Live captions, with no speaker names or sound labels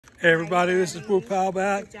Hey everybody, this is Blue Pal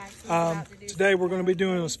back. Today we're going to be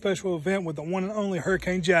doing a special event with the one and only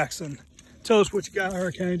Hurricane Jaxson. Tell us what you got,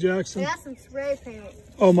 Hurricane Jaxson. I got some spray paint.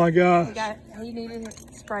 Oh my God. He needed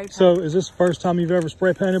spray paint. So is this the first time you've ever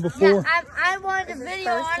spray painted before? Yeah, I wanted a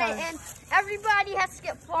video on it, and everybody has to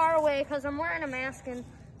get far away because I'm wearing a mask and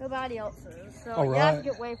nobody else is. So you have to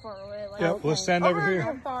get way far away. Like, Yep, let's stand over here.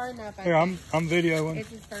 I'm far enough. Here, I'm videoing. It's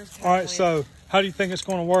his first time. All right, so how do you think it's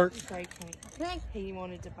going to work? Spray paint. I think he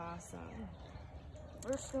wanted to buy some.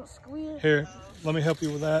 We're still squeezing. Here, let me help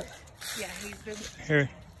you with that. Yeah, he's been. Here.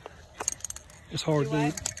 It's hard,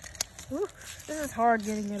 dude. Ooh, this is hard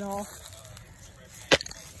getting it off.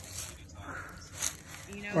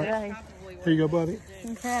 You know, Right. that's probably what Here you go, buddy.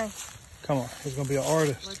 Okay. Come on, he's going to be an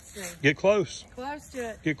artist. Let's see. Get close. Close to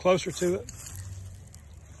it. Get closer to it.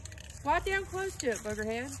 Squat down close to it,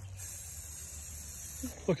 boogerhead.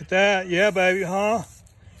 Look at that. Yeah, baby, huh?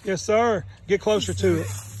 Yes, sir. Get closer to it.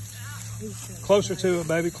 Closer to it,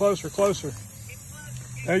 baby. Closer, closer.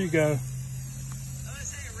 There you go.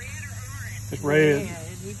 It's red.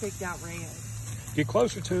 He picked out red. Get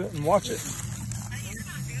closer to it and watch it.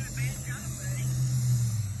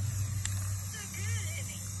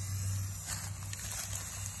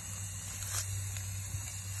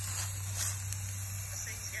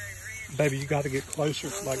 Baby, you got to get closer,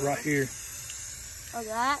 like right here. Like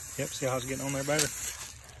that? Yep, see how it's getting on there, baby?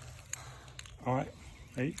 All right,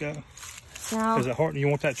 there you go. Now, Is it hard? You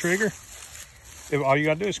want that trigger? If all you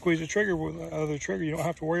got to do is squeeze the trigger with the other trigger. You don't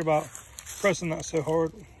have to worry about pressing that so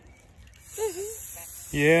hard.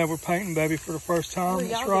 Yeah, we're painting, baby, for the first time.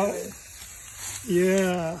 That's right.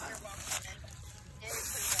 Yeah.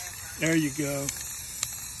 There you go.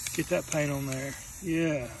 Get that paint on there.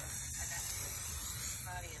 Yeah.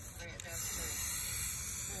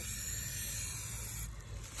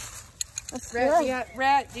 that's Rat, good.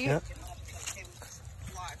 Rat, do you? Yep.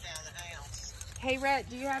 Hey, Rat,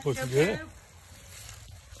 do you have to Looks go good. poop?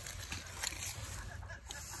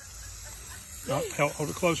 Oh, hold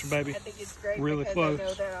it closer, baby. I think it's great Really because close. I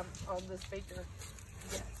know that I'm on the speaker.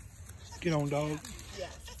 Yes. Get on, dog.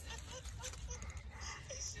 Yes.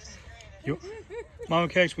 Mama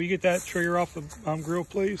Cakes, will you get that trigger off the grill,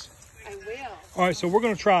 please? I will. All right, so we're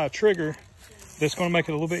going to try a trigger that's going to make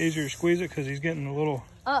it a little bit easier to squeeze it because he's getting a little,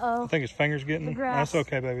 Uh-oh. I think his finger's getting, The grass. that's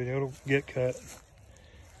okay, baby. It'll get cut.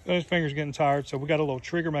 But his finger's getting tired, so we got a little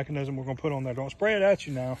trigger mechanism we're going to put on there. Don't spray it at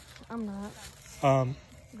you now. I'm not.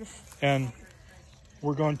 And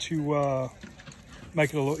we're going to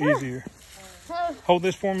make it a little easier. Hold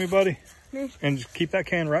this for me, buddy. And just keep that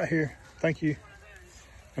can right here. Thank you.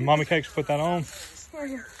 And Mommy Cakes put that on.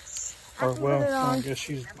 Or, well, I guess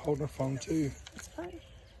she's holding her phone too.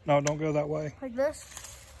 No, don't go that way. Like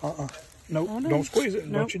this? Nope, don't squeeze it.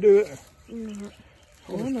 Don't you do it.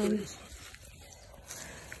 Hold it, please.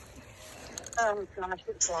 Oh gosh,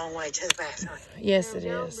 it's a long way to the bathroom. Yes, it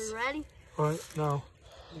Now, is. we ready? All right, now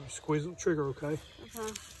you squeeze the trigger, okay?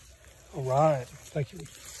 Okay. All right, thank you.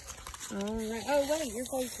 All right. Oh, wait, you're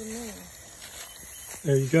facing there.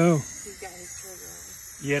 There you go. He's got his trigger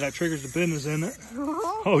on. Yeah, that trigger's the business, isn't it?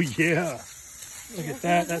 Oh, yeah. Look at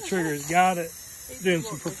that. That trigger's got it. Doing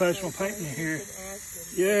some professional painting here.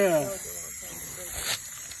 Yeah.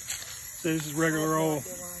 So this is regular old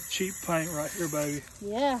cheap paint right here, baby.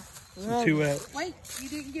 Yeah. Some 2X. Wait, you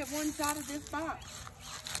didn't get one side of this box.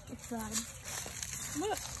 Which side?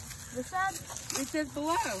 Look, This side? it says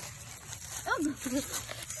below.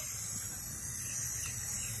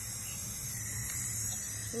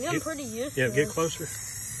 Yeah, I'm pretty used Yeah, to get it. closer.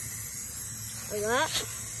 Like that?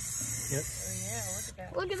 Yep. Oh, yeah, look at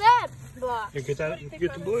that. Look at that block. Yeah, get that.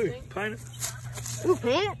 Get the blue. Paint it. Ooh,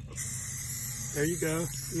 paint. There you go.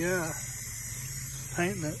 Yeah.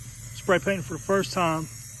 Painting it. Spray painting for the first time.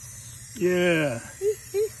 Yeah.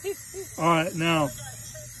 All right, now.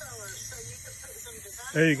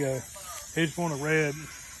 There you go. He just wanted red.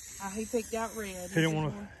 He picked out red. He didn't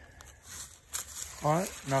want to. All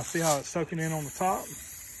right, now see how it's soaking in on the top?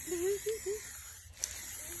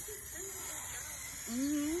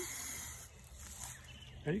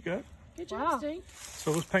 There you go. Good job, Wow. Steve.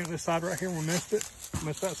 So let's paint this side right here. We missed it.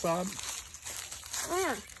 Missed that side.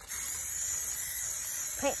 Yeah.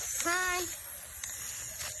 Paint time.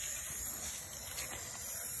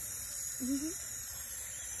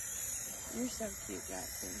 You're so cute,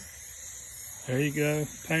 Jaxson. There you go.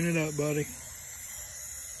 Paint it up, buddy.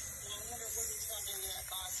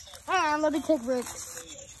 Hang on, let me take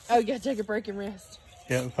breaks. Oh, you gotta take a break and rest.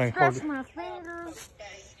 Yeah, the thing Scratch hard. my fingers.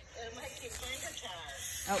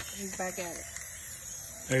 Oh, he's back at it.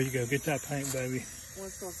 There you go. Get that paint, baby. Well,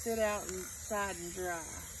 it's gonna sit out inside and dry.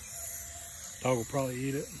 Dog will probably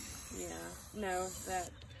eat it. Yeah. No, that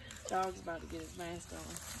Dog's about to get his mask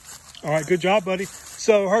on. All right, good job, buddy.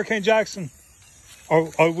 So, Hurricane Jaxson.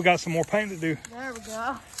 Oh, we got some more paint to do. There we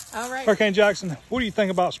go. All right. Hurricane Jaxson, what do you think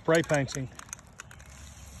about spray painting?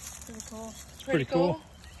 Pretty cool. Pretty cool.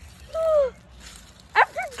 I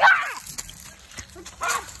forgot!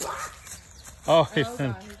 Oh, he Oh,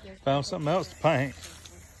 God, found something else to paint.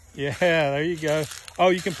 Yeah, there you go. Oh,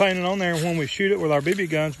 you can paint it on there, and when we shoot it with our BB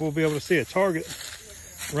guns, we'll be able to see a target.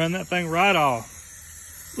 Run that thing right off.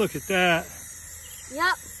 Look at that.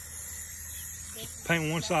 Yep.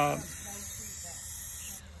 Paint one side.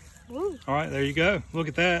 Woo. All right, there you go. Look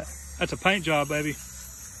at that. That's a paint job, baby.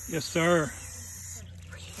 Yes, sir.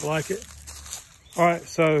 I like it. All right,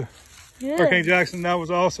 so Good. Hurricane Jaxson, that was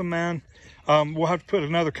awesome, man. We'll have to put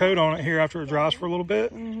another coat on it here after it dries for a little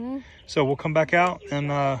bit. So we'll come back out, and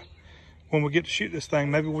when we get to shoot this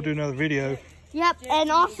thing, maybe we'll do another video. Yep, and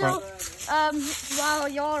also, while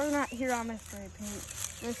y'all are not here, I'm gonna spray paint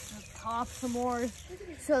this top some more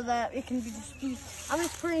so that it can be just. I'm gonna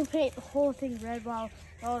spray paint the whole thing red while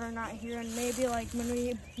y'all are not here, and maybe like when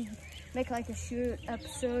we make like a shoot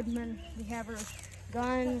episode when we have our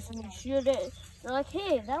guns and we shoot it, they're like,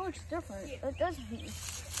 hey, that looks different. It doesn't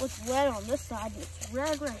look red on this side. It's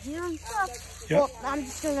red right here and stuff. Yep. Well, I'm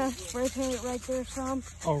just gonna spray paint it right there some.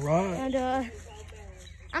 All right. And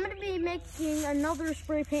I'm gonna be making another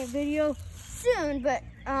spray paint video soon, but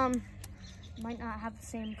might not have the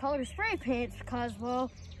same color spray paint because,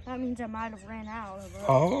 well, that means I might have ran out of it.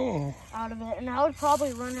 Oh. Out of it, and I would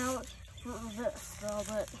probably run out for this, though.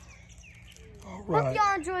 But All hope right.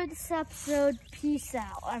 y'all enjoyed this episode. Peace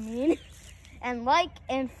out. And like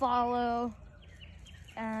and follow,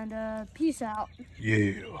 and peace out.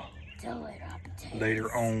 Yeah. Till later.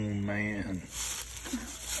 Later on, man.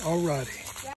 All righty.